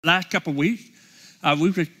Last couple of weeks,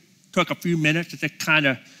 we just took a few minutes to just kind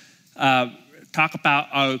of talk about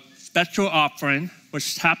our special offering,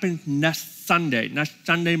 which happens next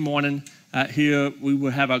Sunday morning. Here, we will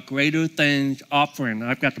have a Greater Things offering.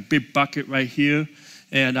 I've got the big bucket right here,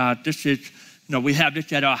 and this is, we have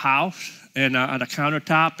this at our house and on the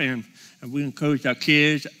countertop, and we encourage our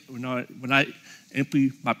kids. When I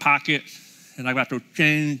empty my pockets, and I've got those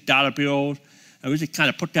change, dollar bills, and we just kind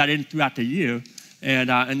of put that in throughout the year.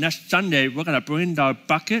 And next Sunday, we're going to bring our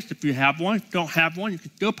buckets. If you have one, if you don't have one, you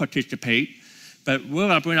can still participate. But we're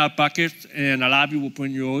going to bring our buckets, and a lot of you will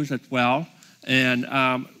bring yours as well. And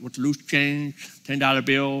with loose change, $10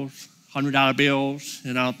 bills, $100 bills,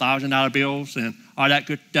 $1,000 bills, and all that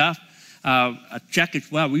good stuff. A check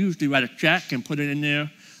as well. We usually write a check and put it in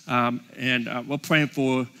there. And we're praying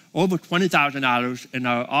for over $20,000 in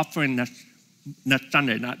our offering next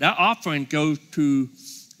Sunday. Now, that offering goes to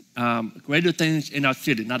Greater Things in our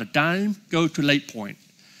city. Not a dime goes to Lake Point.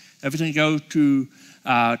 Everything goes to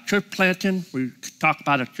church planting. We talked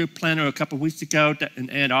about a church planter a couple of weeks ago in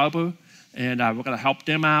Ann Arbor, and we're going to help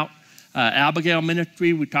them out. Abigail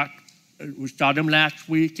Ministry, we saw them last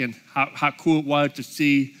week, and how cool it was to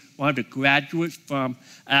see one of the graduates from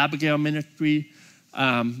Abigail Ministry,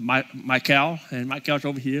 Michael, and Michael's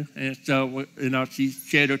over here. And so, she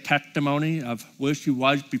shared her testimony of where she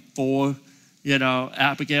was before,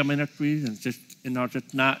 Abigail Ministries, and just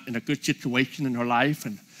not in a good situation in her life,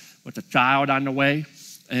 and with a child on the way.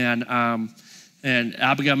 And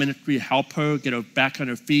Abigail Ministry helped her get her back on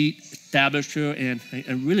her feet, establish her, and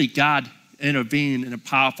really God intervened in a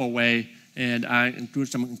powerful way and do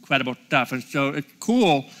some incredible stuff. And so it's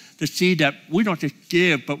cool to see that we don't just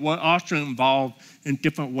give, but we're also involved in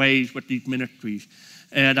different ways with these ministries.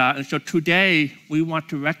 And so today, we want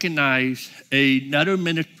to recognize another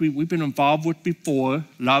ministry we've been involved with before,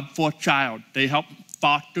 Love for a Child. They help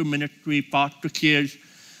foster ministry, foster kids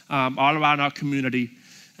all around our community.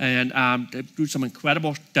 And they do some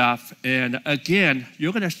incredible stuff. And again,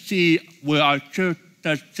 you're going to see where our church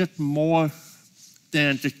does just more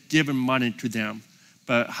than just giving money to them,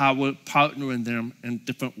 but how we're partnering them in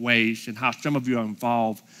different ways, and how some of you are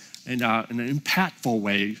involved in an impactful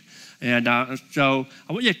way. And so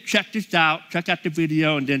I want you to check this out, check out the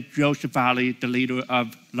video, and then Joe Savali, the leader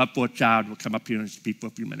of Love for a Child, will come up here and speak for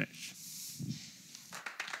a few minutes.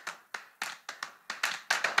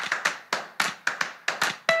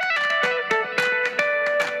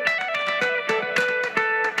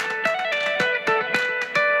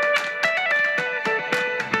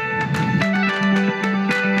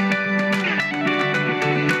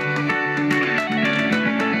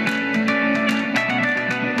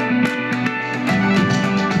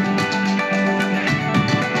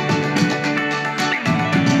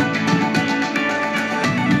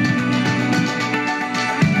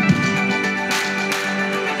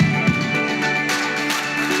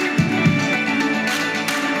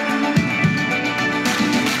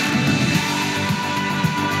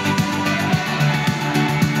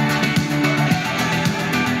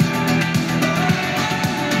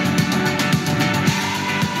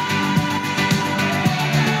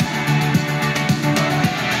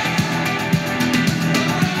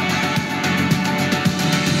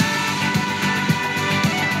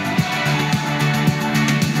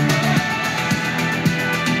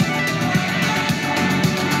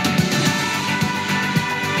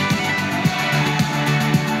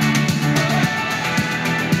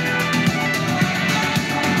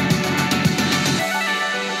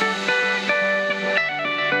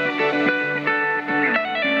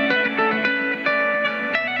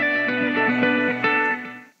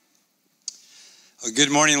 Good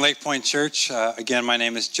morning, Lake Point Church. Again, my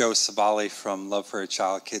name is Joe Savali from Love for a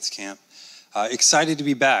Child Kids Camp. Excited to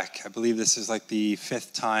be back. I believe this is like the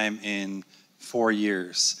 5th time in 4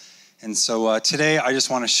 years. And so today I just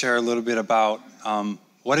want to share a little bit about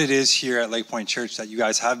what it is here at Lake Point Church that you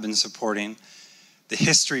guys have been supporting, the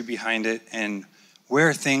history behind it, and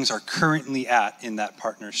where things are currently at in that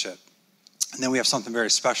partnership. And then we have something very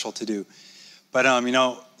special to do. But,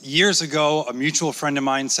 years ago, a mutual friend of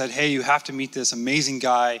mine said, hey, you have to meet this amazing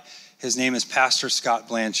guy. His name is Pastor Scott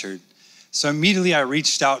Blanchard. So immediately I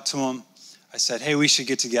reached out to him. I said, hey, we should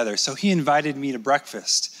get together. So he invited me to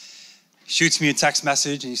breakfast. He shoots me a text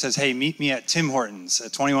message, and he says, hey, meet me at Tim Hortons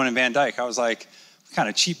at 21 in Van Dyke. I was like, what kind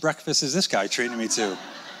of cheap breakfast is this guy treating me to?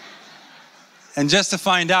 And just to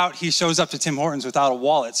find out, he shows up to Tim Hortons without a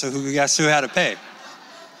wallet. So guess who had to pay?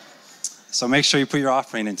 So make sure you put your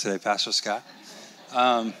offering in today, Pastor Scott.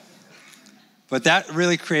 But that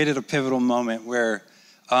really created a pivotal moment where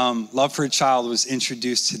Love for a Child was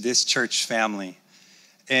introduced to this church family.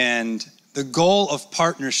 And the goal of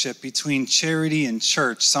partnership between charity and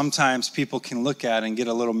church, sometimes people can look at and get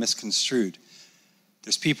a little misconstrued.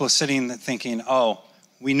 There's people sitting there thinking, oh,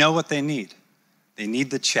 we know what they need. They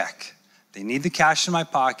need the check. They need the cash in my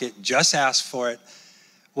pocket, just ask for it.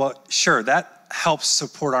 Well, sure, that helps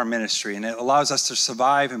support our ministry, and it allows us to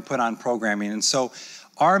survive and put on programming. And so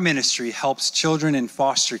our ministry helps children in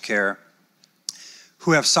foster care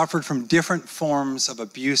who have suffered from different forms of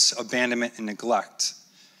abuse, abandonment, and neglect.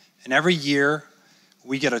 And every year,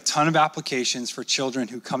 we get a ton of applications for children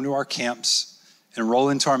who come to our camps, enroll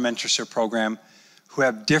into our mentorship program, who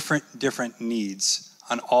have different needs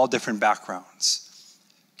on all different backgrounds.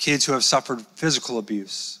 Kids who have suffered physical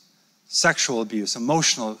abuse, sexual abuse,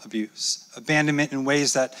 emotional abuse, abandonment in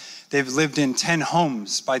ways that they've lived in 10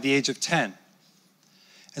 homes by the age of 10.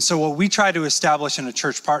 And so what we try to establish in a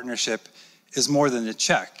church partnership is more than a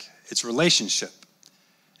check, it's relationship.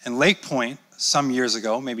 And Lake Point, some years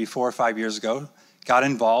ago, maybe 4 or 5 years ago, got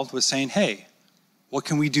involved with saying, hey, what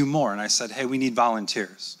can we do more? And I said, hey, we need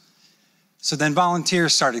volunteers. So then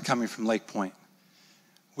volunteers started coming from Lake Point.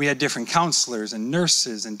 We had different counselors and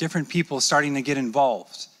nurses and different people starting to get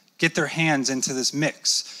involved, get their hands into this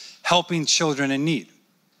mix, helping children in need.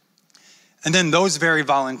 And then those very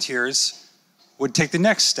volunteers would take the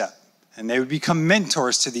next step, and they would become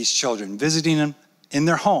mentors to these children, visiting them in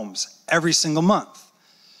their homes every single month.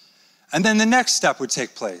 And then the next step would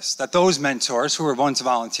take place, that those mentors who were once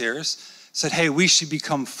volunteers said, hey, we should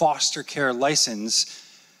become foster care licensed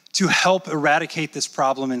to help eradicate this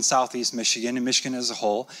problem in Southeast Michigan and Michigan as a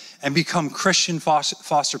whole, and become Christian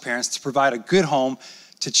foster parents to provide a good home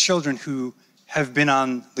to children who have been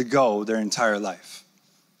on the go their entire life.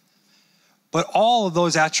 But all of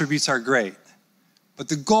those attributes are great. But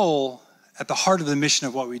the goal at the heart of the mission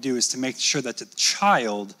of what we do is to make sure that the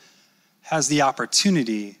child has the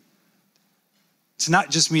opportunity to not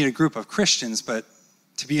just meet a group of Christians, but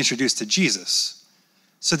to be introduced to Jesus,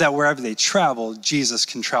 so that wherever they travel, Jesus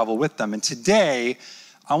can travel with them. And today,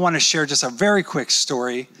 I want to share just a very quick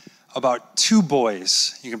story about 2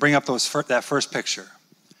 boys. You can bring up that first picture.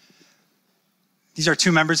 These are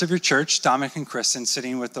 2 members of your church, Dominic and Kristen,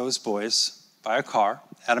 sitting with those boys by a car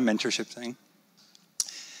at a mentorship thing.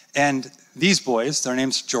 And these boys, their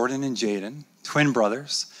names Jordan and Jaden, twin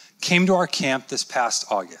brothers, came to our camp this past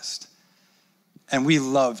August. And we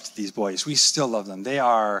loved these boys. We still love them. They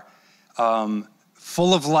are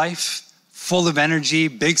full of life, full of energy,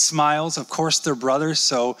 big smiles. Of course, they're brothers,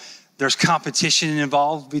 so there's competition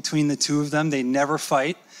involved between the 2 of them. They never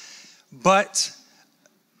fight. But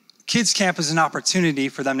Kids Camp is an opportunity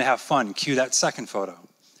for them to have fun. Cue that second photo.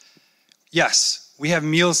 Yes, we have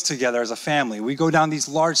meals together as a family. We go down these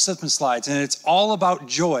large slip and slides, and it's all about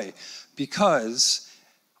joy, because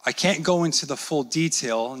I can't go into the full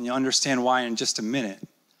detail, and you'll understand why in just a minute.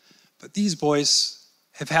 But these boys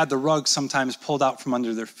have had the rug sometimes pulled out from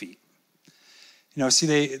under their feet. You know,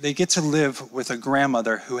 see, they get to live with a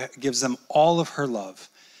grandmother who gives them all of her love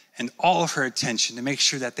and all of her attention to make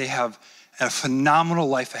sure that they have a phenomenal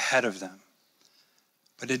life ahead of them.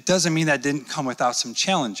 But it doesn't mean that didn't come without some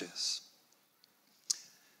challenges.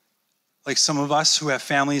 Like some of us who have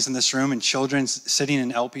families in this room and children sitting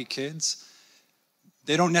in LP Kids,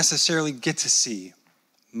 they don't necessarily get to see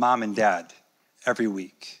mom and dad every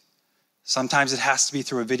week. Sometimes it has to be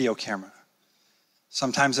through a video camera.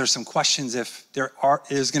 Sometimes there's some questions if there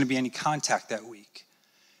is going to be any contact that week.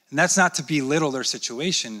 And that's not to belittle their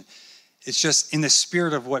situation. It's just in the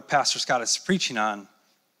spirit of what Pastor Scott is preaching on,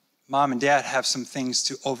 mom and dad have some things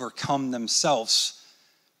to overcome themselves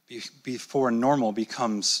before normal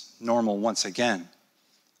becomes normal once again.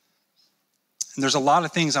 And there's a lot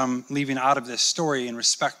of things I'm leaving out of this story in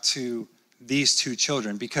respect to these 2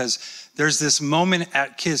 children, because there's this moment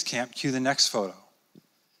at Kids Camp, cue the next photo,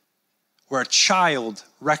 where a child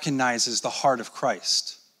recognizes the heart of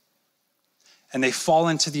Christ. And they fall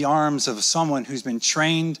into the arms of someone who's been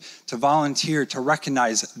trained to volunteer to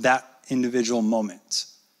recognize that individual moment.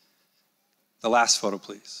 The last photo,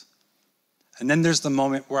 please. And then there's the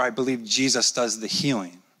moment where I believe Jesus does the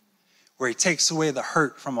healing, where he takes away the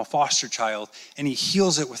hurt from a foster child and he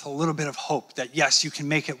heals it with a little bit of hope that, yes, you can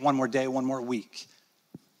make it one more day, one more week.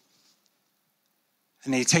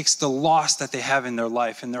 And he takes the loss that they have in their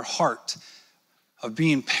life, in their heart, of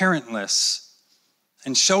being parentless,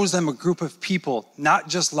 and shows them a group of people, not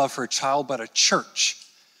just Love for a Child, but a church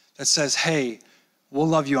that says, hey, we'll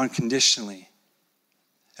love you unconditionally.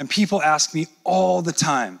 And people ask me all the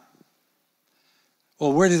time,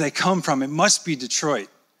 well, where do they come from? It must be Detroit.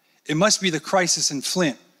 It must be the crisis in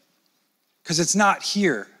Flint, because it's not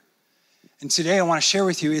here. And today I want to share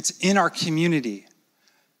with you, it's in our community.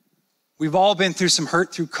 We've all been through some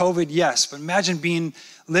hurt through COVID, yes, but imagine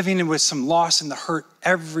living with some loss and the hurt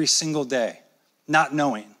every single day, not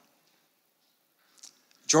knowing.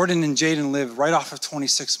 Jordan and Jaden live right off of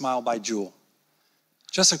 26 Mile by Jewel,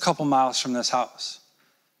 just a couple miles from this house.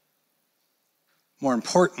 More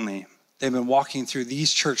importantly, they've been walking through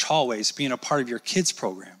these church hallways, being a part of your kids'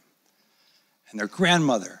 program. And their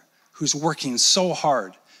grandmother, who's working so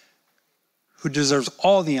hard, who deserves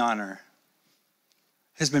all the honor,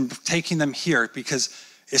 has been taking them here because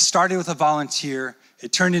it started with a volunteer,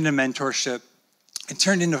 it turned into mentorship, it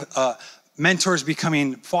turned into mentors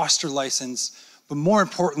becoming foster licensed, but more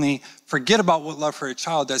importantly, forget about what Love for a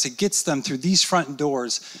Child does. It gets them through these front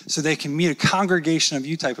doors so they can meet a congregation of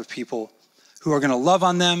you type of people who are gonna love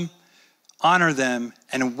on them, honor them,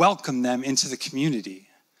 and welcome them into the community.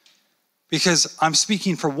 Because I'm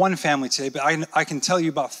speaking for one family today, but I can tell you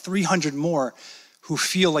about 300 more who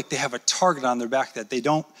feel like they have a target on their back that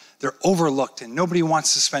they're overlooked and nobody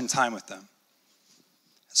wants to spend time with them.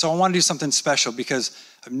 So I want to do something special because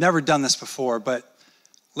I've never done this before, but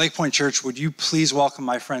Lake Point Church, would you please welcome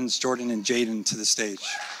my friends Jordan and Jaden to the stage?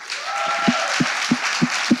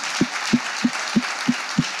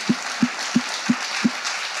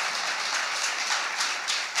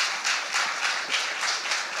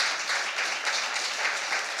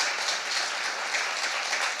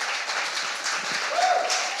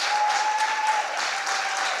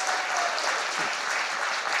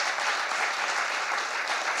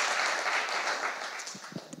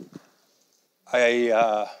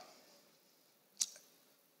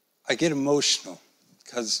 I get emotional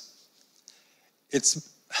because it's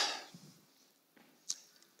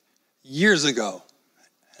years ago.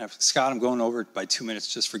 And Scott, I'm going over it by 2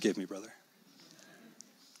 minutes. Just forgive me, brother.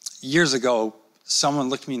 Years ago, someone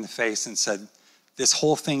looked me in the face and said, this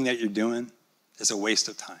whole thing that you're doing is a waste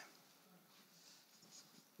of time.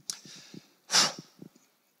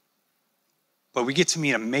 But we get to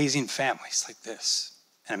meet amazing families like this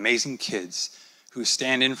and amazing kids who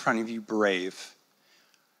stand in front of you brave,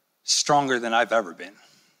 stronger than I've ever been,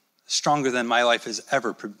 stronger than my life has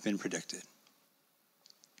ever been predicted.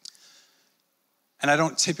 And I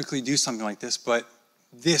don't typically do something like this, but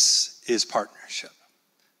this is partnership.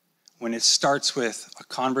 When it starts with a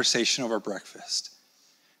conversation over breakfast,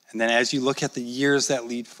 and then as you look at the years that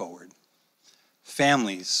lead forward,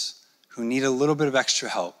 families who need a little bit of extra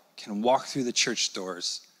help can walk through the church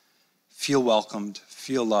doors, feel welcomed,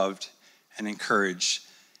 feel loved, and encouraged.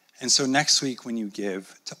 And so next week when you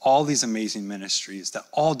give to all these amazing ministries that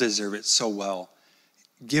all deserve it so well,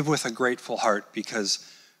 give with a grateful heart, because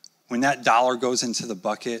when that dollar goes into the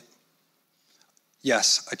bucket,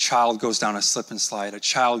 yes, a child goes down a slip and slide. A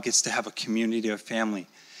child gets to have a community, a family,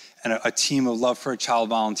 and a team of Love for a Child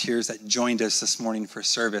volunteers that joined us this morning for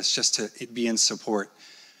service just to be in support.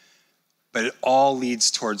 But it all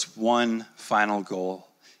leads towards one final goal,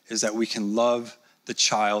 is that we can love the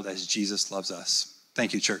child as Jesus loves us.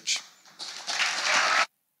 Thank you, church.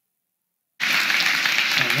 All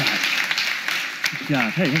right. Good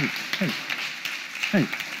job. Hey.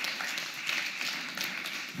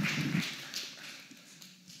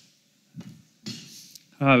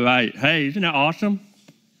 All right. Hey, isn't that awesome?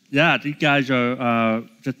 Yeah, these guys are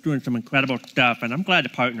just doing some incredible stuff, and I'm glad to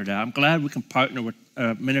partner there. I'm glad we can partner with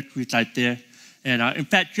ministries like this. And in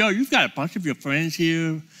fact, Joe, you've got a bunch of your friends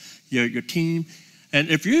here, your team. And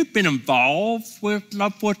if you've been involved with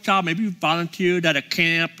Love for a Child, maybe you've volunteered at a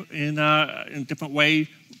camp in different ways.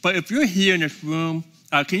 But if you're here in this room,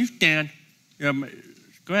 can you stand? Go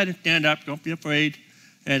ahead and stand up. Don't be afraid.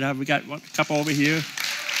 And we got a couple over here.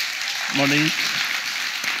 Monique.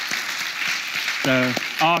 So,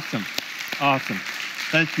 awesome.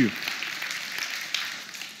 Thank you.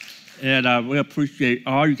 And we appreciate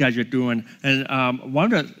all you guys are doing. And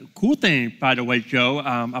one of the cool things, by the way, Joe,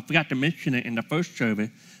 I forgot to mention it in the first survey,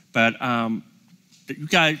 but you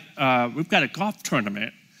guys, we've got a golf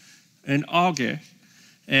tournament in August,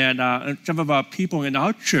 and some of our people in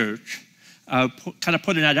our church kind of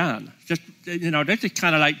putting that on. Just, they're just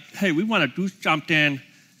kind of like, hey, we want to do something.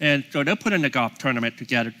 And so they're putting the golf tournament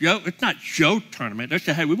together. It's not Joe's tournament. They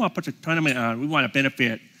say, hey, we want to put the tournament on. We want to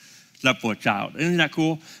benefit Love for a Child. Isn't that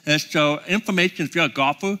cool? And so information, if you're a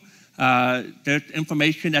golfer, there's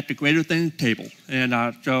information at the Greater Things table. And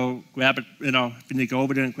so grab it, if you need to go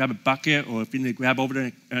over there and grab a bucket, or if you need to grab over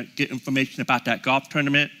there and get information about that golf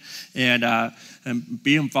tournament and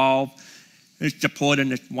be involved in supporting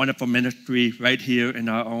this wonderful ministry right here in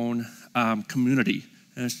our own community.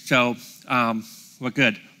 And so we're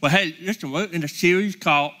good. Well, hey, listen, we're in a series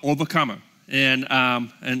called Overcomer. And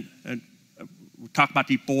we'll talk about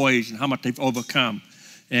these boys and how much they've overcome.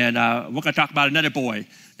 And we're going to talk about another boy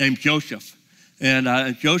named Joseph.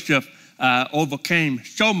 And Joseph overcame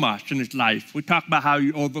so much in his life. We talked about how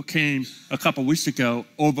he overcame, a couple weeks ago,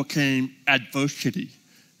 overcame adversity.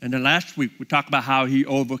 And then last week, we talked about how he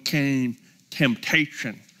overcame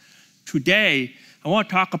temptation. Today, I want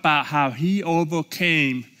to talk about how he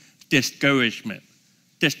overcame discouragement.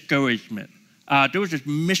 Discouragement. There was this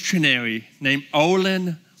missionary named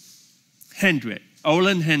Olin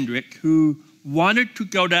Hendrik, who wanted to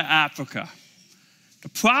go to Africa. The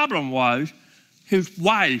problem was his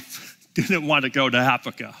wife didn't want to go to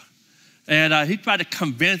Africa. And he tried to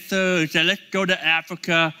convince her. He said, let's go to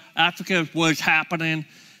Africa. Africa is what's happening.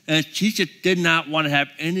 And she just did not want to have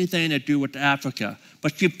anything to do with Africa.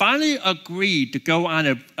 But she finally agreed to go on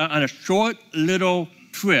a short little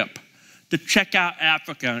trip to check out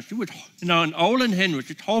Africa. And she was, and Olin Hendrik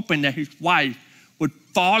was hoping that his wife would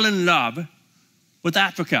fall in love with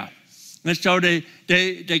Africa. And so they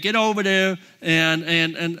get over there,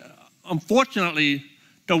 and unfortunately,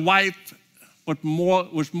 the wife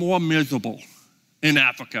was more miserable in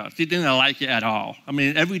Africa. She didn't like it at all. I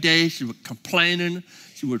mean, every day she was complaining,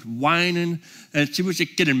 she was whining, and she was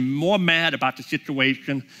just getting more mad about the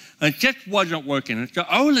situation. And it just wasn't working. And so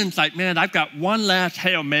Olin's like, man, I've got one last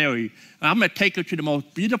Hail Mary. I'm going to take her to the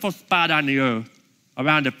most beautiful spot on the earth,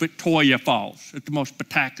 around the Victoria Falls. It's the most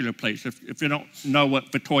spectacular place. If you don't know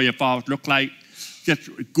what Victoria Falls look like, just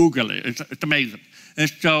Google it. It's amazing. And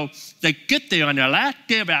so they get there on their last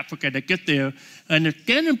day of Africa. They get there, and they're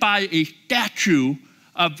standing by a statue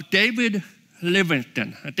of David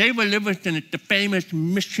Livingstone. David Livingstone is the famous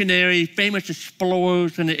missionary, famous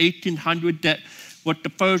explorers in the 1800s that was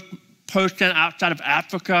the first person outside of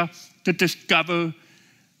Africa to discover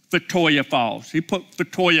Victoria Falls. He put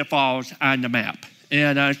Victoria Falls on the map.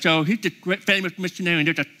 And so he's a great famous missionary, and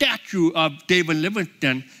there's a statue of David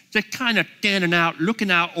Livingstone just kind of standing out, looking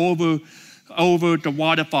out over the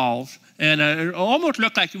waterfalls. And it almost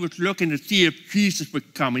looked like he was looking to see if Jesus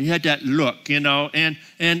would come. He had that look, And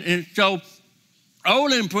so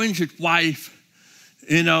Olin brings his wife,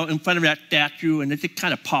 in front of that statue, and they just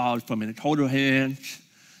kind of pause for a minute, hold her hands,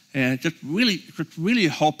 and just really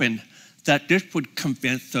hoping that this would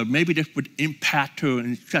convince her, maybe this would impact her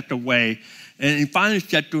in such a way. And he finally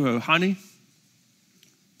said to her, honey,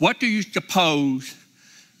 what do you suppose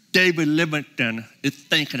David Livingstone is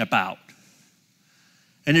thinking about?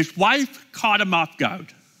 And his wife caught him off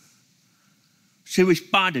guard. She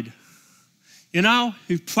responded,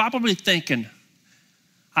 he's probably thinking,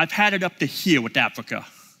 I've had it up to here with Africa.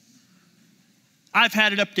 I've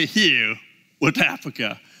had it up to here with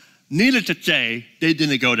Africa. Needless to say, they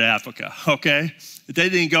didn't go to Africa, okay? They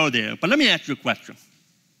didn't go there. But let me ask you a question.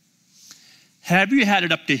 Have you had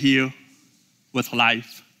it up to here with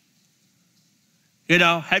life?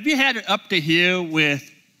 Have you had it up to here with,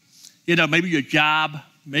 maybe your job,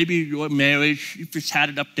 maybe your marriage? You just had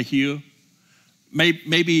it up to here.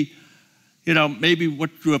 Maybe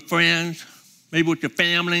with your friends, maybe with your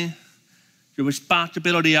family, your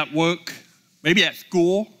responsibility at work, maybe at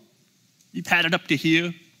school. You've had it up to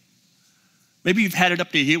here. Maybe you've had it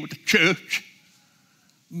up to here with the church.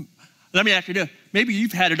 Let me ask you this. Maybe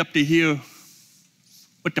you've had it up to here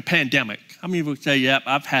with the pandemic. How many of you say, yep,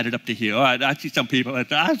 I've had it up to here? All right, I see some people that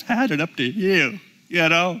say, I've had it up to here,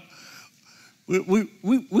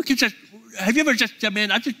 We can just, have you ever just said,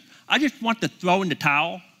 man, I just want to throw in the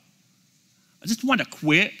towel. I just want to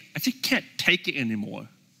quit. I just can't take it anymore.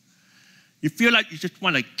 You feel like you just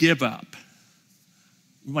want to give up.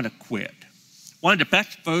 You want to quit. One of the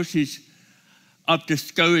best verses of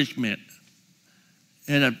discouragement,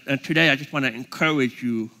 and today I just want to encourage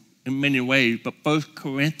you in many ways, but 1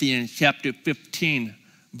 Corinthians chapter 15,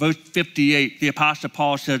 verse 58, the Apostle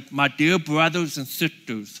Paul said, my dear brothers and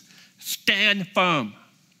sisters, stand firm.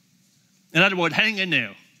 In other words, hang in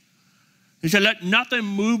there. He said, let nothing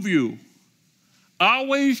move you.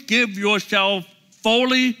 Always give yourself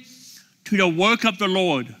fully to the work of the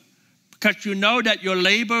Lord, because you know that your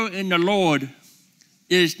labor in the Lord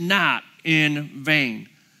is not in vain.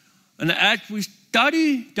 And as we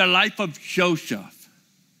study the life of Joseph,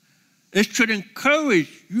 it should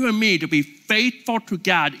encourage you and me to be faithful to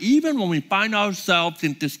God, even when we find ourselves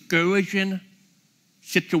in discouraging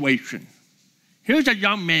situations. Here's a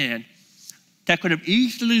young man that could have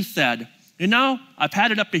easily said, I've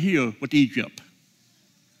had it up to here with Egypt.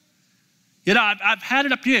 I've had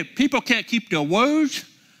it up here. People can't keep their words.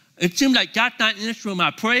 It seems like God's not answering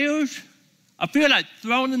my prayers. I feel like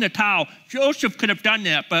throwing in the towel. Joseph could have done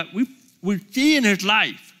that, but we see in his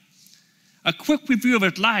life, a quick review of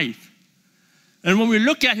his life. And when we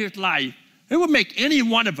look at his life, it would make any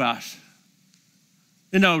one of us,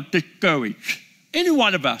 discouraged. any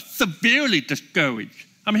one of us, severely discouraged.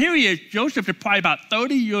 I mean, here he is, Joseph is probably about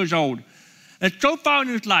 30 years old. And so far in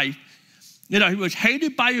his life, he was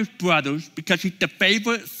hated by his brothers because he's the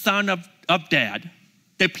favorite son of dad.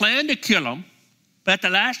 They planned to kill him, but at the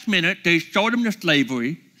last minute, they sold him to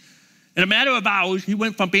slavery. In a matter of hours, he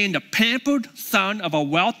went from being the pampered son of a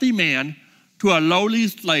wealthy man to a lowly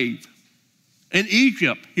slave. In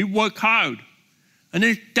Egypt, he worked hard. And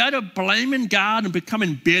instead of blaming God and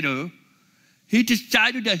becoming bitter, he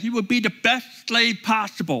decided that he would be the best slave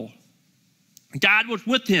possible. God was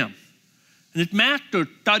with him. And his master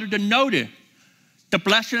started to notice the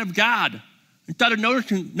blessing of God. He started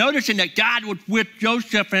noticing that God was with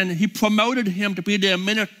Joseph, and he promoted him to be the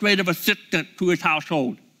administrative assistant to his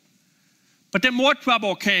household. But then more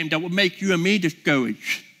trouble came that would make you and me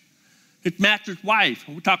discouraged. His master's wife,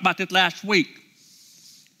 we talked about this last week,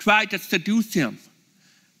 tried to seduce him.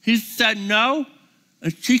 He said no,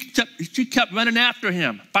 and she kept running after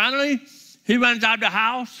him. Finally, he runs out of the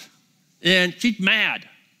house, and she's mad.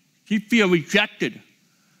 She feels rejected.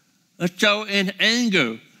 And so in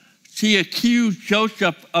anger, she accused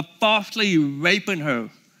Joseph of falsely raping her.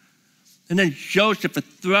 And then Joseph is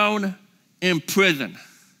thrown in prison.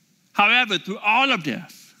 However, through all of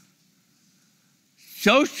this,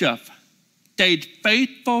 Joseph stayed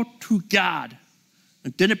faithful to God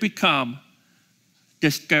and didn't become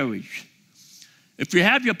discouraged. If you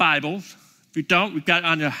have your Bibles, if you don't, we've got it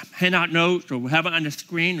on the handout notes, or we have it on the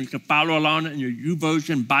screen. You can follow along in your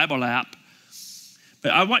YouVersion Bible app.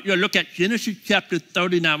 But I want you to look at Genesis chapter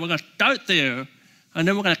 39. We're going to start there, and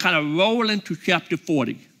then we're going to kind of roll into chapter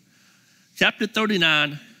 40. Chapter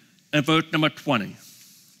 39 and verse number 20.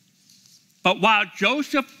 But while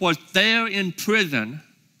Joseph was there in prison,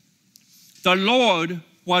 the Lord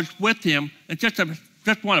was with him. And just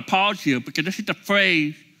want to pause here, because this is the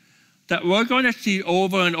phrase that we're going to see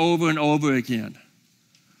over and over and over again.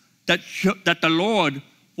 That the Lord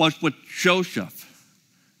was with Joseph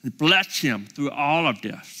and blessed him through all of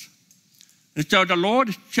this. And so the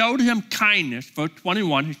Lord showed him kindness, verse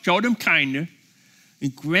 21, he showed him kindness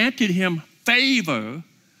and granted him favor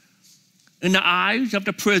in the eyes of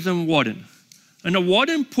the prison warden. And the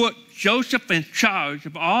warden put Joseph in charge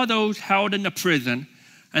of all those held in the prison,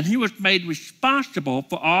 and he was made responsible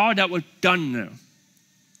for all that was done there.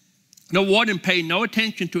 The warden paid no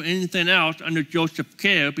attention to anything else under Joseph's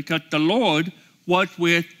care, because the Lord was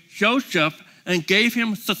with Joseph and gave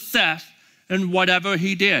him success in whatever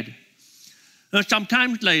he did. And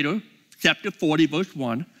sometimes later, chapter 40, verse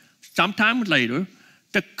 1, sometime later,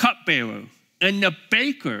 the cupbearer and the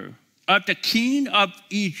baker of the king of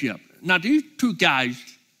Egypt. Now, these two guys,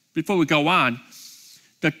 before we go on,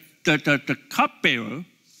 the cupbearer,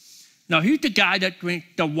 now he's the guy that drinks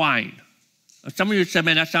the wine. Some of you say,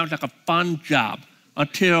 man, that sounds like a fun job,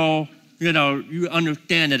 until you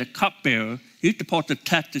understand that a cupbearer, he's supposed to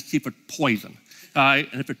test to see if it's poison. And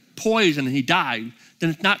if it's poison and he died, then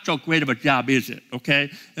it's not so great of a job, is it?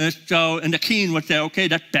 Okay? And the king would say, okay,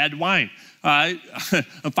 that's bad wine. All right?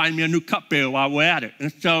 And find me a new cupbearer while we're at it.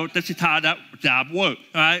 And so this is how that job works.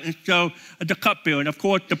 All right? And so the cupbearer, and of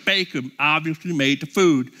course the baker, obviously made the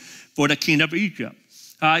food for the king of Egypt.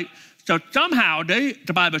 All right? So somehow the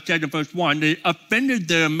Bible says in verse 1, they offended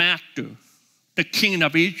their master, the king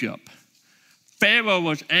of Egypt. Pharaoh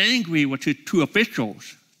was angry with his two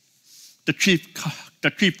officials, the chief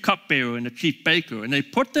cupbearer and the chief baker, and they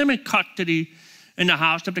put them in custody in the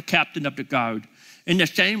house of the captain of the guard, in the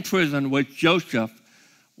same prison where Joseph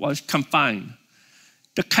was confined.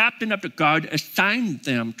 The captain of the guard assigned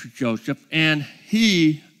them to Joseph, and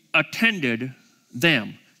he attended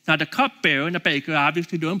them. Now, the cupbearer and the baker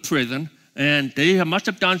obviously were in prison, and they must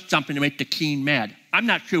have done something to make the king mad. I'm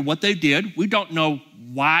not sure what they did. We don't know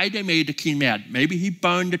why they made the king mad. Maybe he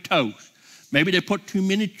burned the toast. Maybe they put too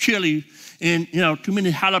many chilies in, too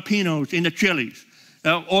many jalapenos in the chilies.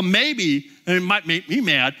 Or maybe, and it might make me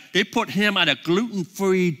mad, they put him on a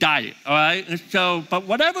gluten-free diet, all right? And so, but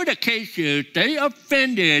whatever the case is, they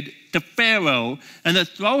offended the Pharaoh, and they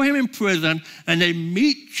throw him in prison, and they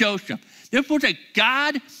meet Joseph. This was a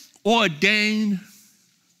God-ordained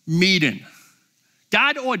meeting.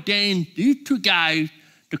 God ordained these two guys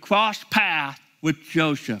to cross paths with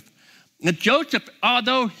Joseph. And Joseph,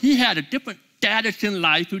 although he had a different status in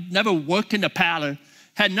life, who'd never worked in the palace,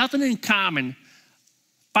 had nothing in common,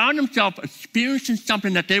 found himself experiencing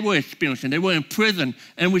something that they were experiencing. They were in prison.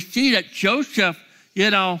 And we see that Joseph,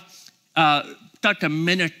 start to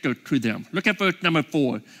minister to them. Look at verse number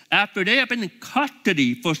 4. After they have been in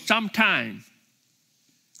custody for some time,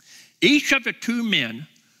 each of the two men,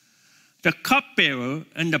 the cupbearer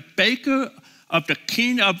and the baker of the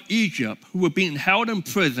king of Egypt, who were being held in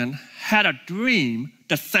prison, had a dream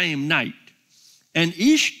the same night. And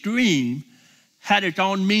each dream had its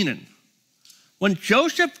own meaning. When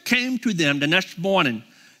Joseph came to them the next morning,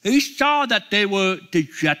 he saw that they were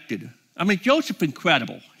dejected. I mean, Joseph,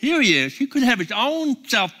 incredible. Here he is. He could have his own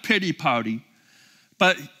self-pity party.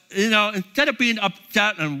 But, instead of being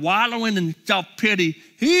upset and wallowing in self-pity,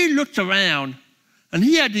 he looks around and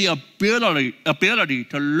he had the ability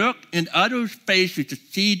to look in others' faces to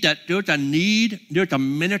see that there's a need, there's a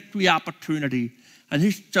ministry opportunity, and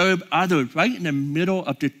he served others right in the middle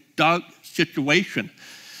of this dark situation.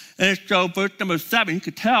 And so verse number 7, you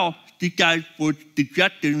could tell these guys were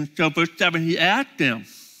dejected. And so verse 7, he asked them,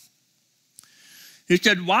 he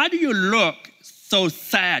said, "Why do you look so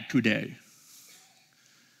sad today?"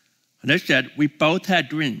 And they said, "We both had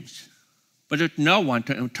dreams, but there's no one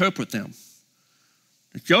to interpret them."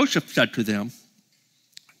 And Joseph said to them,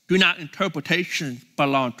 "Do not interpretations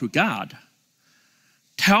belong to God?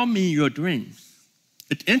 Tell me your dreams."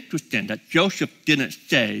 It's interesting that Joseph didn't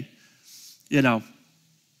say,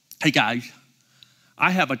 "Hey guys,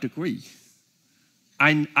 I have a degree.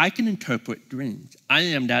 I can interpret dreams. I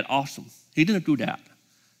am that awesome." He didn't do that.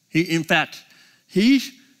 In fact, he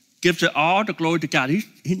gives it all the glory to God.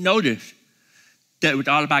 He noticed that it was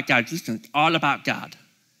all about God. Listen, it's all about God.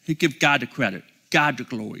 He gives God the credit, God the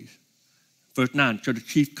glory. Verse 9, so the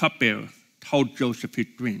chief cupbearer told Joseph his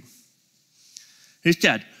dream. He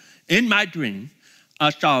said, "In my dream,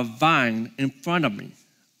 I saw a vine in front of me.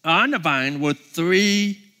 On the vine were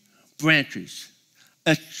 3 branches.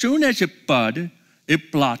 As soon as it budded,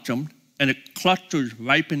 it blossomed, and it clusters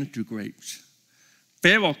ripened into grapes.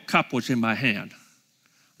 Pharaoh's cup was in my hand.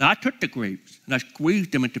 And I took the grapes, and I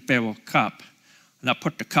squeezed them into Pharaoh's cup, and I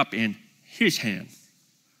put the cup in his hand."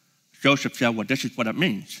 Joseph said, "Well, this is what it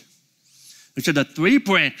means." He said, "The 3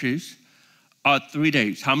 branches are 3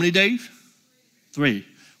 days." How many days? 3.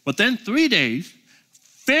 Within 3 days,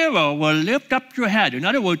 Pharaoh will lift up your head. In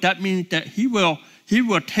other words, that means that he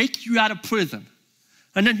will take you out of prison.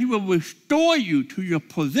 And then he will restore you to your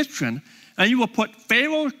position, and you will put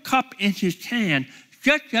Pharaoh's cup in his hand,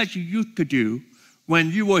 just as you used to do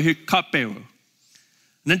when you were his cupbearer. And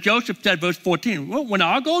then Joseph said, verse 14, "Well, when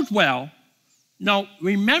all goes well, now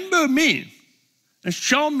remember me and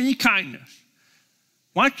show me kindness."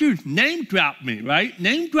 Why don't you name drop me, right?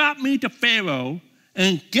 Name drop me to Pharaoh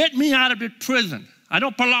and get me out of this prison. I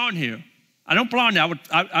don't belong here. I don't belong there.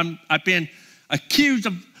 I've been accused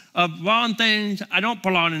of wrong things. I don't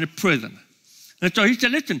belong in the prison. And so he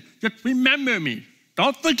said, "Listen, just remember me.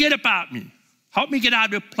 Don't forget about me. Help me get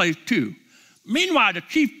out of this place too." Meanwhile, the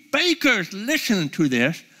chief baker is listening to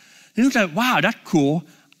this, and he said, "Wow, that's cool.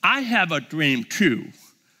 I have a dream too."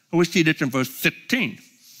 And we see this in verse 16.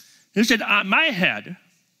 He said, "On my head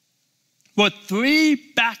were 3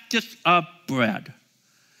 baskets of bread.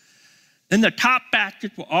 In the top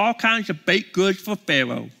baskets were all kinds of baked goods for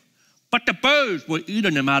Pharaoh, but the birds were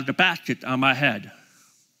eating them out of the basket on my head."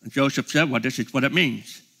 And Joseph said, "Well, this is what it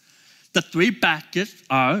means. The 3 baskets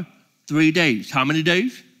are 3 days. How many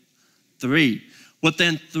days? 3.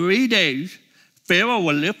 Within 3 days, Pharaoh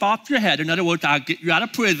will lift off your head. In other words, I'll get you out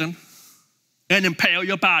of prison and impale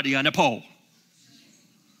your body on a pole.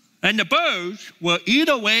 And the birds will eat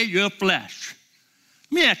away your flesh."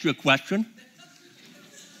 Let me ask you a question.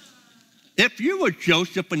 If you were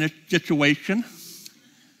Joseph in this situation,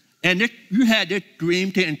 and you had this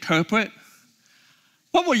dream to interpret,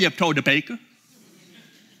 what would you have told the baker?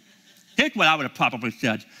 Here's what I would have probably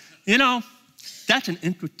said. That's an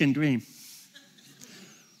interesting dream.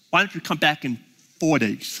 Why don't you come back in 4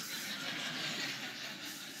 days?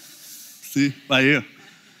 See, right here.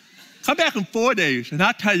 Come back in 4 days, and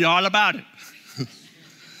I'll tell you all about it.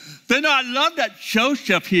 But I love that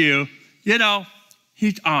Joseph here,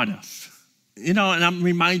 he's honest. And I'm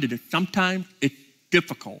reminded that sometimes it's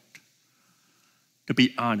difficult to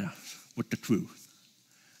be honest with the truth.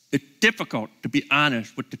 It's difficult to be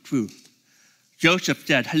honest with the truth. Joseph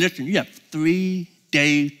said, "Hey, listen, you have 3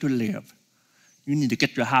 days to live. You need to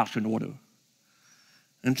get your house in order."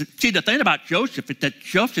 And see, the thing about Joseph is that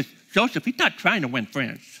Joseph, he's not trying to win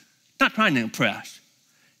friends. He's not trying to impress.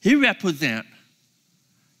 He represents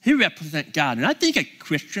God. And I think as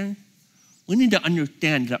Christians, we need to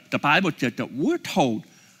understand that the Bible says that we're told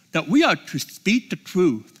that we are to speak the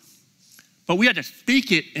truth, but we are to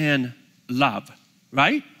speak it in love,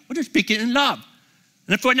 right? We're to speak it in love.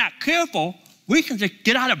 And if we're not careful, we can just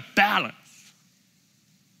get out of balance.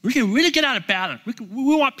 We can really get out of balance.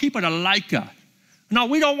 We want people to like us. No,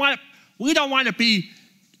 we don't want to be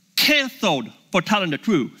canceled for telling the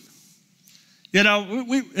truth.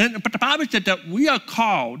 But the Bible said that we are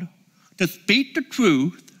called to speak the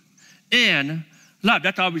truth in love.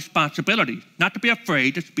 That's our responsibility, not to be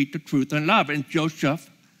afraid to speak the truth in love. And Joseph,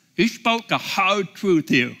 he spoke the hard truth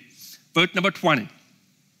here. Verse number 20.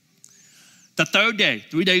 The third day,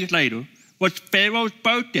 3 days later, was Pharaoh's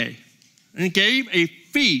birthday, and he gave a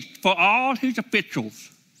feast for all his officials.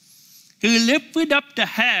 He lifted up the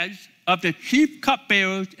heads of the chief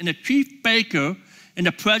cupbearers and the chief baker in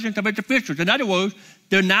the presence of his officials. In other words,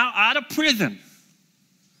 they're now out of prison.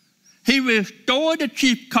 He restored the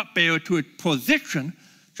chief cupbearer to his position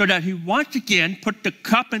so that he once again put the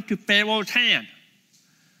cup into Pharaoh's hand.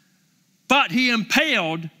 But he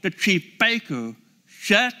impaled the chief baker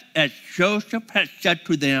just as Joseph had said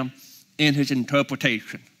to them in his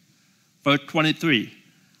interpretation. Verse 23.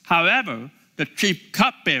 However, the chief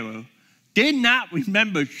cupbearer did not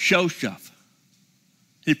remember Joseph.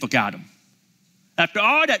 He forgot him. After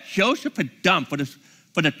all that Joseph had done for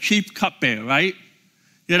the chief cupbearer, right?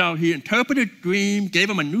 You know, he interpreted a dream, gave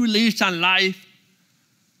him a new lease on life.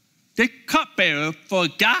 The cupbearer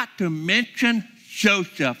forgot to mention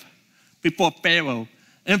Joseph before Pharaoh.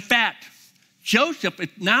 In fact, Joseph is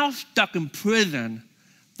now stuck in prison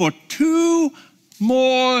for 2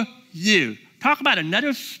 more years. Talk about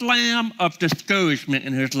another slam of discouragement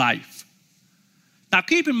in his life. Now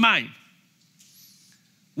keep in mind,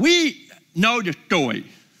 we know the story.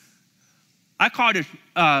 I call this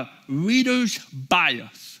reader's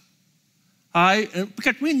bias, all right?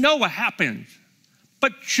 Because we know what happens.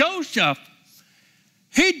 But Joseph,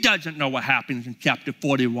 he doesn't know what happens in chapter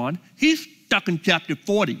 41. He's stuck in chapter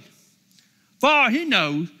 40. For all he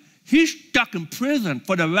knows, he's stuck in prison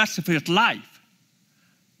for the rest of his life.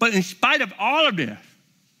 But in spite of all of this,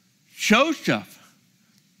 Joseph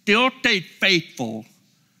still stayed faithful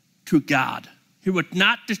to God. He was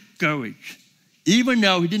not discouraged, even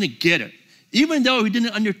though he didn't get it, even though he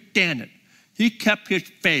didn't understand it. He kept his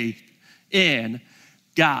faith in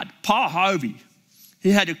God. Paul Harvey, he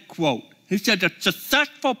had a quote. He said, a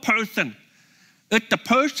successful person is the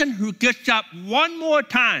person who gets up one more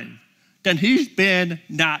time than he's been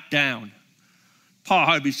knocked down. Paul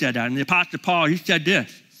Harvey said that. And the Apostle Paul, he said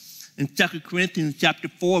this in 2 Corinthians chapter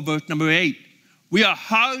 4, verse number 8. We are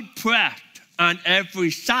hard pressed on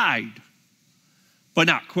every side, but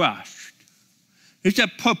not crushed. He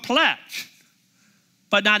said perplexed,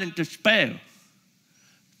 but not in despair.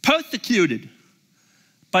 Persecuted,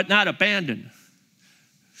 but not abandoned.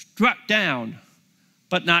 Struck down,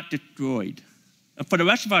 but not destroyed. And for the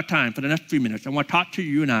rest of our time, for the next 3 minutes, I want to talk to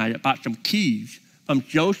you and I about some keys from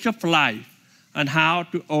Joseph's life on how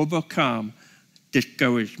to overcome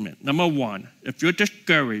discouragement. Number 1, if you're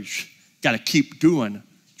discouraged, you got to keep doing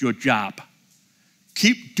your job.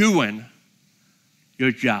 Keep doing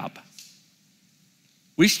your job.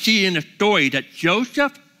 We see in the story that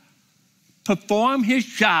Joseph performed his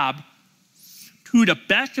job to the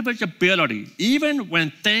best of his ability, even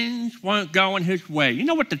when things weren't going his way. You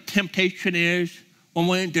know what the temptation is when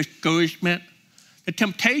we're in discouragement? The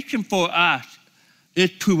temptation for us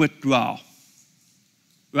is to withdraw,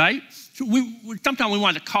 right? So sometimes we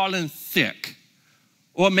want to call in sick.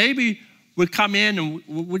 Or maybe we come in and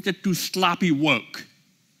we just do sloppy work.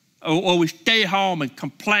 Or we stay home and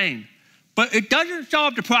complain. But it doesn't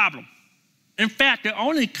solve the problem. In fact, it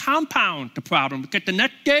only compounds the problem, because the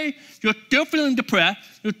next day, you're still feeling depressed,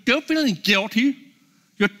 you're still feeling guilty,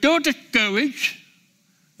 you're still discouraged.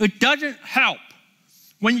 It doesn't help.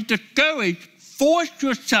 When you're discouraged, force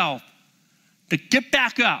yourself to get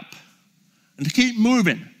back up and to keep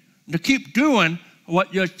moving and to keep doing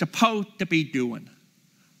what you're supposed to be doing.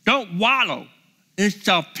 Don't wallow in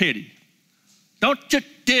self-pity. Don't sit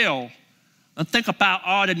still and think about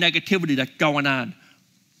all the negativity that's going on.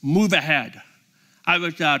 Move ahead. I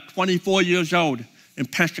was 24 years old in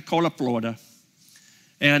Pensacola, Florida,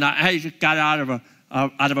 and I just got out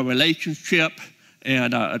of a relationship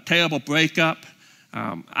and a terrible breakup.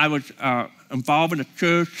 I was involved in a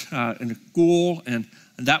church, in a school, and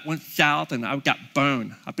that went south, and I got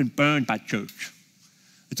burned. I've been burned by church.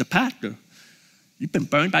 As a pastor, you've been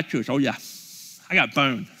burned by church. Oh, yeah. I got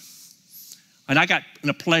burned. And I got in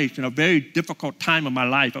a place in a very difficult time of my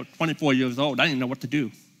life. I was 24 years old. I didn't know what to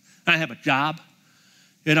do. I didn't have a job.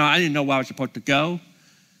 You know, I didn't know where I was supposed to go.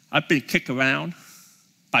 I've been kicked around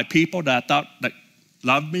by people that I thought that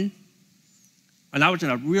loved me. And I was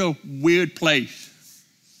in a real weird place.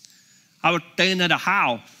 I was staying at a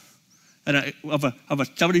house of a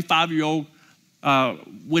 75-year-old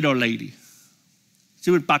widow lady.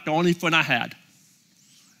 She was about the only friend I had,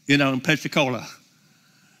 you know, in Pensacola.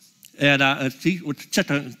 And she was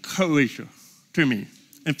such an encourager to me.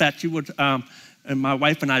 In fact, she was in my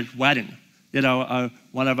wife and I's wedding.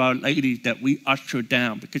 one of our ladies that we ushered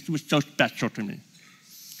down because she was so special to me.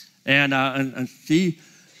 And she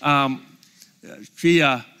let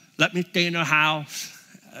me stay in her house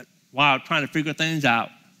while trying to figure things out.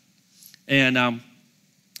 And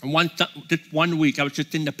just one week, I was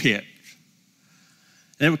just in the pit.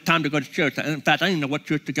 And it was time to go to church. And in fact, I didn't know what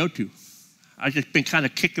church to go to. I'd just been kind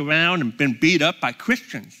of kicked around and been beat up by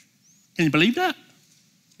Christians. Can you believe that?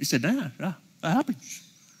 He said, yeah, that happens.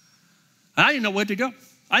 I didn't know where to go.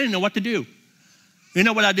 I didn't know what to do. You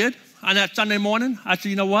know what I did? On that Sunday morning, I said,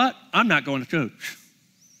 you know what? I'm not going to church.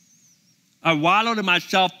 I wallowed in my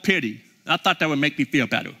self-pity. I thought that would make me feel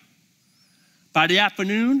better. By the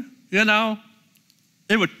afternoon,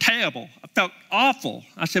 it was terrible. I felt awful.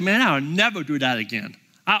 I said, man, I'll never do that again.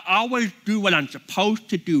 I always do what I'm supposed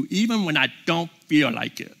to do, even when I don't feel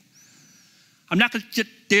like it. I'm not going to sit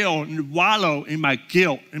still and wallow in my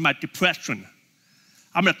guilt, in my depression.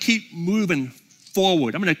 I'm going to keep moving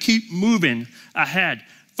forward. I'm going to keep moving ahead.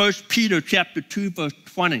 1 Peter chapter 2, verse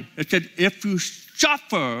 20. It said, if you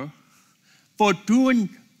suffer for doing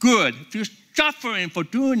good, if you're suffering for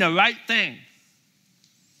doing the right thing,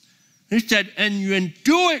 he said, and you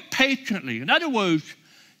endure it patiently. In other words,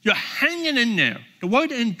 you're hanging in there. The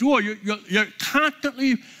word endure, you're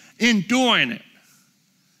constantly enduring it.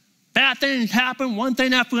 Bad things happen, one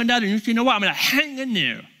thing after another, and you say, you know what, I'm going to hang in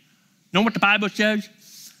there. You know what the Bible says?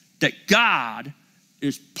 That God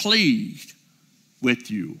is pleased with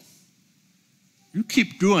you. You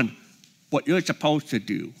keep doing what you're supposed to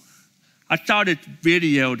do. I saw this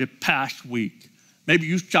video this past week. Maybe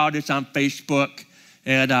you saw this on Facebook,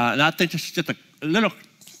 and I think it's just a little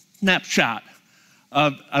snapshot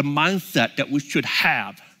of a mindset that we should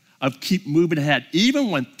have of keep moving ahead, even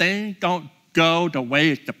when things don't go the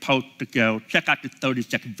way it's supposed to go. Check out this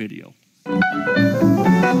 30-second video.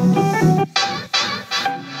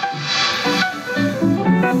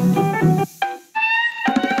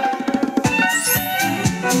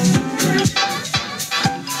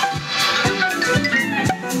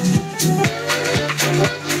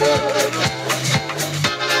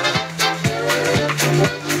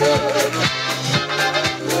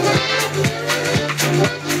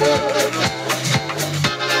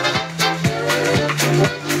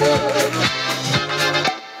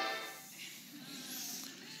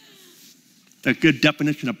 A good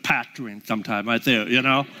definition of pastoring sometime right there,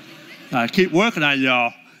 keep working on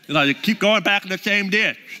y'all. You keep going back in the same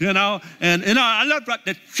ditch, And, I love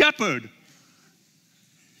the shepherd.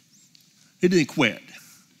 He didn't quit.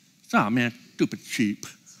 Oh, man, stupid sheep.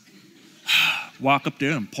 Walk up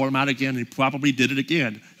there and pull him out again, and he probably did it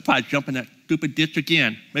again. He'd probably jump in that stupid ditch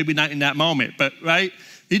again. Maybe not in that moment, but, right?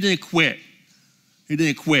 He didn't quit. He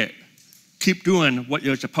didn't quit. Keep doing what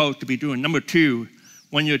you're supposed to be doing. Number 2,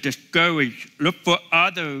 when you're discouraged, look for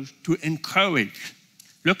others to encourage.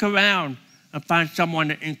 Look around and find someone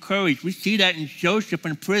to encourage. We see that in Joseph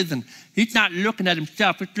in prison. He's not looking at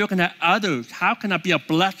himself, he's looking at others. How can I be a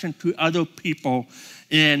blessing to other people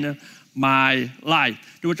in my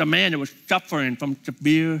life? There was a man that was suffering from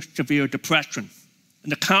severe depression.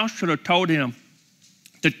 And the counselor told him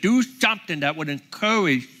to do something that would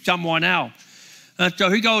encourage someone else. And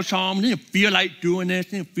so he goes home. He didn't feel like doing this.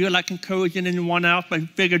 He didn't feel like encouraging anyone else. But he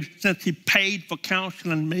figured since he paid for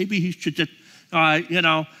counseling, maybe he should just,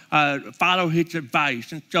 follow his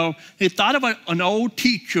advice. And so he thought of an old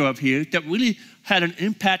teacher of his that really had an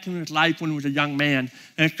impact in his life when he was a young man.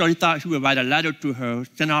 And so he thought he would write a letter to her,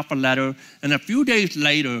 send off a letter. And a few days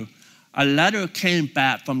later, a letter came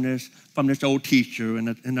back from this old teacher. And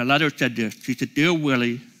the letter said this. She said, "Dear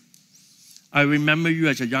Willie, I remember you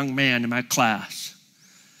as a young man in my class.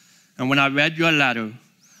 And when I read your letter,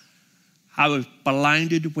 I was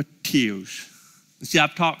blinded with tears. You see,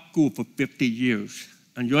 I've taught school for 50 years,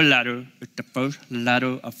 and your letter is the first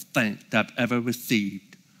letter of thanks that I've ever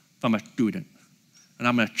received from a student. And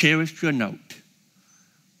I'm going to cherish your note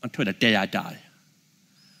until the day I die."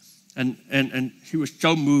 And he was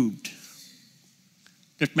so moved.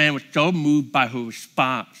 This man was so moved by her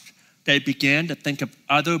response that he began to think of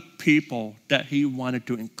other people that he wanted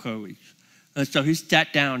to encourage. And so he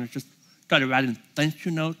sat down and just started writing thank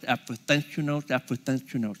you notes after thank you notes after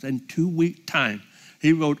thank you notes. In 2 weeks' time,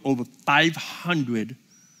 he wrote over 500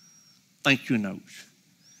 thank you notes.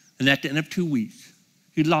 And at the end of 2 weeks,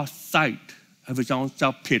 he lost sight of his own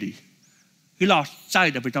self-pity. He lost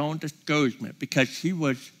sight of his own discouragement because he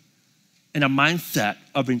was in a mindset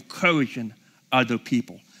of encouraging other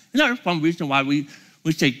people. That's one reason why we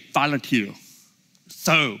say volunteer,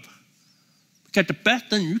 serve. Because the best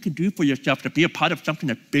thing you can do for yourself is to be a part of something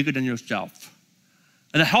that's bigger than yourself.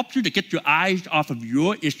 And it helps you to get your eyes off of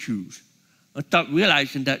your issues and start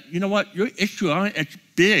realizing that, you know what, your issues aren't as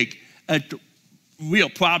big as the real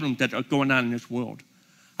problems that are going on in this world.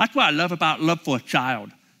 That's what I love about Love for a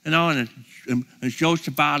Child. And Joe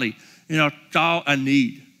Savali, saw a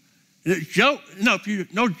need. Joe, if you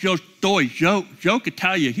know Joe's story, Joe could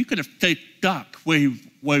tell you he could have stayed stuck where he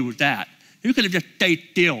was at. He could have just stayed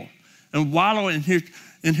still and wallow in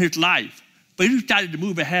his life. But he decided to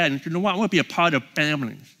move ahead and said, you know what, I want to be a part of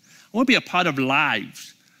families. I want to be a part of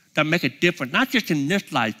lives that make a difference, not just in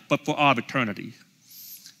this life, but for all of eternity.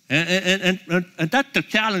 And that's the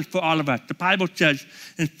challenge for all of us. The Bible says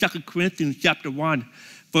in 2 Corinthians chapter 1,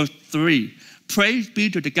 verse 3, praise be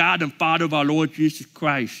to the God and Father of our Lord Jesus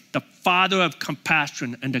Christ, the Father of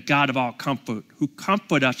compassion and the God of all comfort, who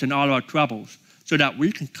comfort us in all our troubles, so that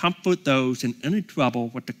we can comfort those in any trouble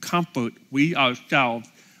with the comfort we ourselves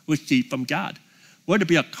receive from God. We're to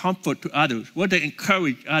be a comfort to others. We're to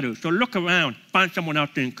encourage others. So look around, find someone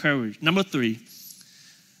else to encourage. Number 3,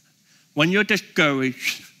 when you're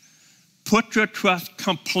discouraged, put your trust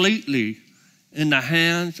completely in the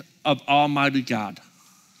hands of Almighty God.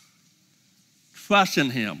 Trust in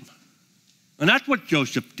him. And that's what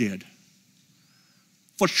Joseph did.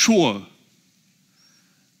 For sure,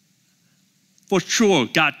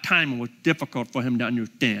 God's timing was difficult for him to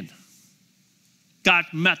understand. God's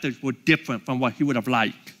methods were different from what he would have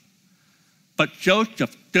liked. But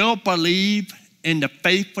Joseph still believed in the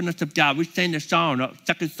faithfulness of God. We sang the song, the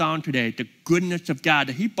second song today, the goodness of God.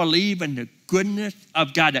 That he believed in the goodness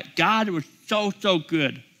of God, that God was so, so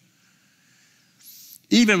good.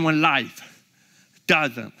 Even when life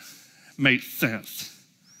doesn't make sense,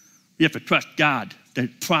 we have to trust God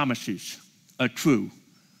that promises are true.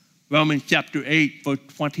 Romans chapter 8, verse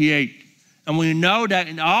 28. And we know that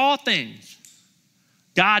in all things,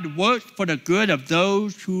 God works for the good of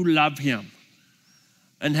those who love him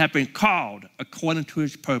and have been called according to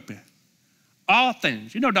his purpose. All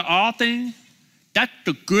things. You know the all things? That's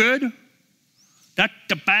the good, that's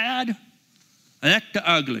the bad, and that's the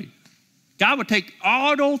ugly. God will take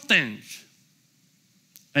all those things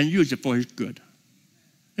and use it for his good.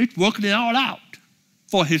 He's working it all out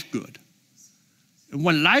for his good. And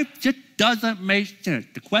when life just doesn't make sense,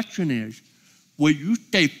 the question is, will you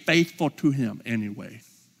stay faithful to him anyway?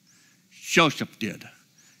 Joseph did.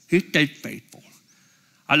 He stayed faithful.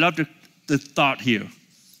 I love the thought here,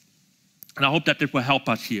 and I hope that this will help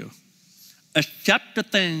us here. Accept the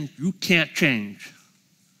things you can't change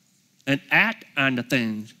and act on the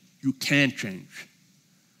things you can change.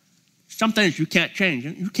 Some things you can't change.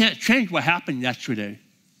 You can't change what happened yesterday.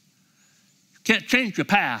 You can't change your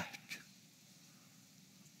past,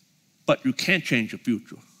 but you can change your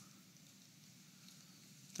future.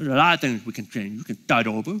 There's a lot of things we can change. You can start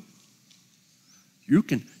over. You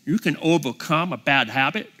can overcome a bad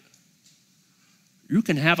habit. You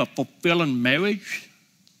can have a fulfilling marriage.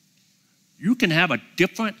 You can have a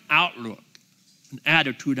different outlook and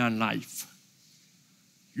attitude on life.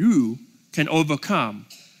 You can overcome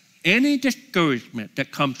any discouragement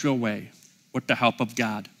that comes your way with the help of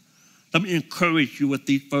God. Let me encourage you with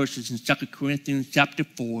these verses in 2 Corinthians chapter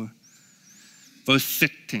 4, verse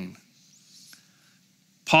 16.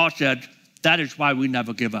 Paul said, that is why we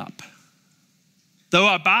never give up. Though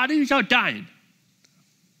our bodies are dying,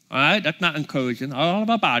 all right, that's not encouraging. All of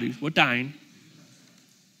our bodies, we're dying.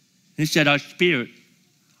 He said our spirits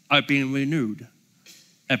are being renewed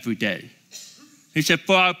every day. He said,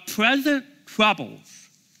 for our present troubles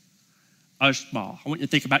are small. I want you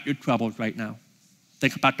to think about your troubles right now.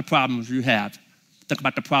 Think about the problems you have. Think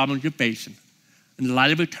about the problems you're facing. In the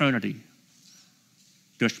light of eternity,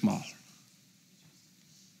 they're small.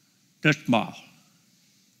 They're small.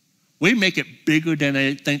 We make it bigger than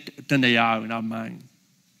they are in our mind.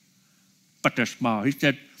 But they're small. He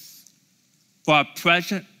said, for our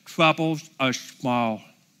present troubles are small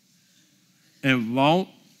and won't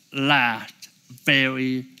last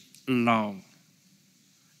very long.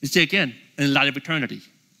 He said again, in light of eternity.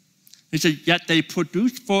 He said, yet they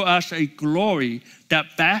produce for us a glory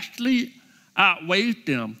that vastly outweighs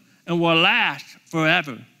them and will last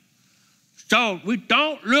forever. So we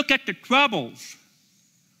don't look at the troubles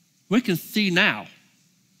we can see now.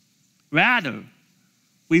 Rather,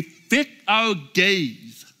 we fix our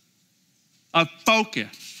gaze, our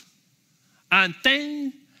focus on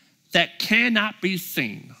things that cannot be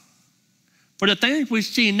seen. For the things we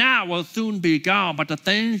see now will soon be gone, but the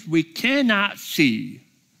things we cannot see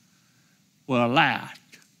will last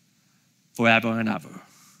forever and ever.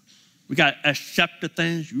 We got to accept the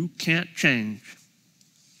things you can't change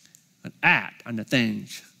and act on the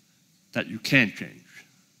things that you can change.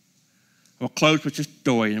 We'll close with this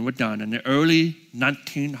story and we're done. In the early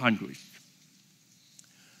 1900s,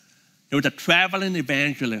 There was a traveling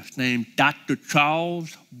evangelist named Dr.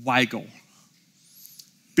 Charles Weigle,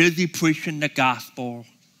 busy preaching the gospel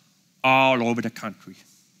all over the country.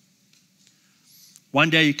 One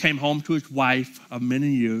day he came home to his wife of many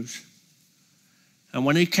years, and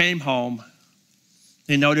when he came home,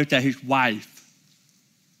 he noticed that his wife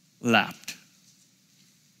left.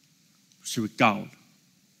 She was gone.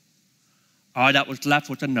 All that was left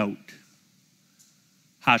was a note,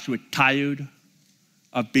 how she was tired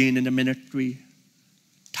of being in the ministry,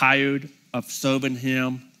 tired of serving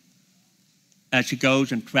him as she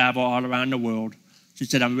goes and travels all around the world. She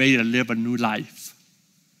said, I'm ready to live a new life.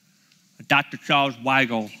 Dr. Charles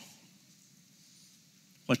Weigle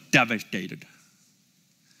was devastated.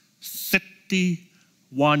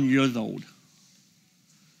 61 years old.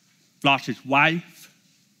 Lost his wife.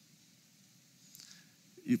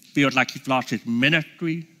 He feels like he's lost his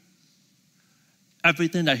ministry.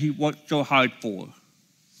 Everything that he worked so hard for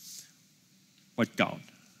was gone.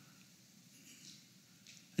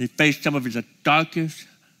 He faced some of his darkest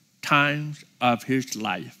times of his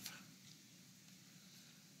life.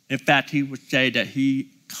 In fact, he would say that he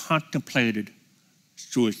contemplated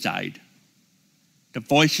suicide. The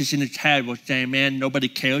voices in his head were saying, man, nobody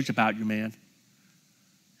cares about you, man.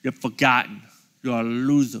 You're forgotten. You're a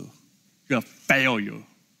loser. You're a failure.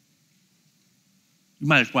 You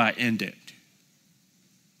might as well end it. It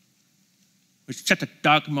was such a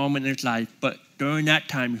dark moment in his life, but during that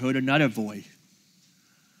time, he heard another voice.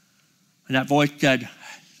 And that voice said,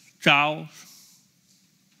 Charles,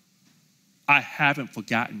 I haven't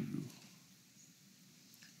forgotten you.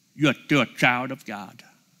 You're still a child of God.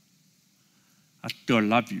 I still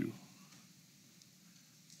love you.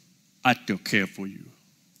 I still care for you.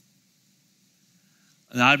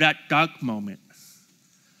 And out of that dark moment,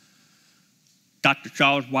 Dr.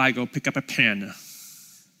 Charles Weigle picked up a pen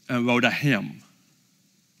and wrote a hymn.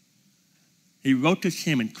 He wrote this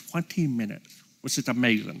hymn in 20 minutes, which is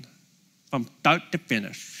amazing, from start to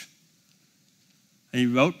finish. And he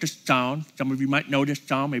wrote the song. Some of you might know this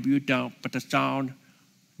song, maybe you don't, but the song,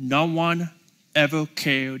 No One Ever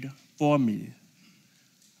Cared for Me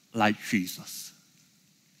Like Jesus.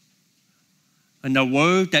 And the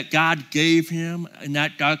word that God gave him in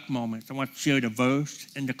that dark moment, I want to share the verse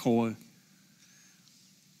and the chorus.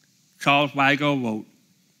 Charles Weigle wrote,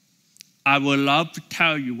 I would love to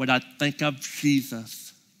tell you what I think of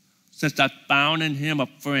Jesus, since I found in him a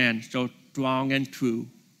friend so strong and true.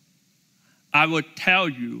 I would tell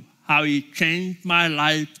you how he changed my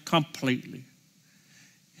life completely.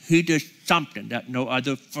 He did something that no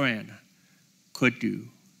other friend could do.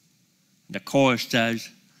 The chorus says,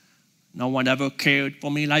 no one ever cared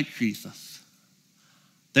for me like Jesus.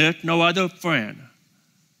 There's no other friend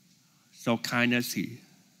so kind as he.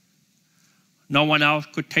 No one else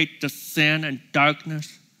could take the sin and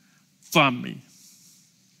darkness from me.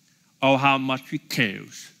 Oh, how much he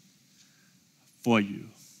cares for you.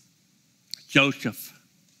 Joseph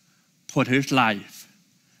put his life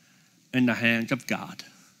in the hands of God.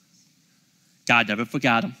 God never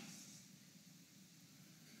forgot him.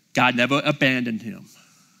 God never abandoned him.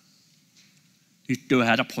 He still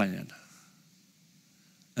had a plan.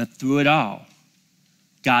 And through it all,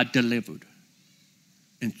 God delivered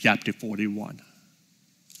in chapter 41.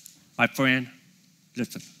 My friend,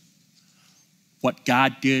 listen. What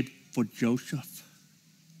God did for Joseph,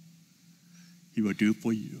 he will do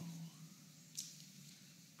for you.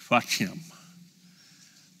 Trust him.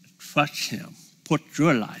 Trust him. Put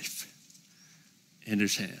your life in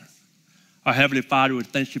his hand. Our Heavenly Father, we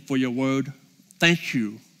thank you for your word. Thank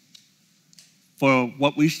you for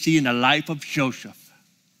what we see in the life of Joseph.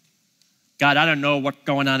 God, I don't know what's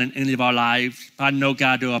going on in any of our lives. I know,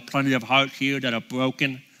 God, there are plenty of hearts here that are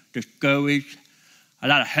broken, discouraged, a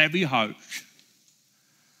lot of heavy hearts.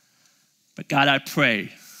 But God, I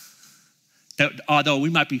pray that although we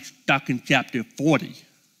might be stuck in chapter 40,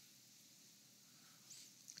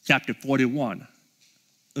 chapter 41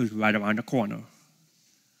 is right around the corner.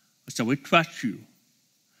 So we trust you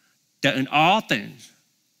that in all things,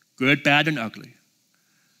 good, bad, and ugly,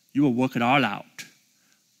 you will work it all out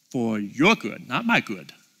for your good, not my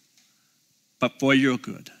good, but for your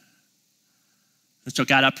good. And so,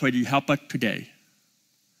 God, I pray that you help us today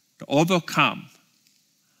to overcome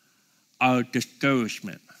our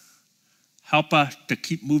discouragement. Help us to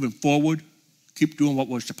keep moving forward, keep doing what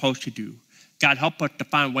we're supposed to do. God, help us to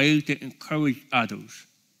find ways to encourage others.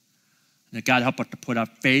 And God, help us to put our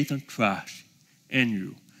faith and trust in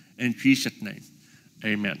you. In Jesus' name,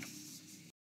 amen.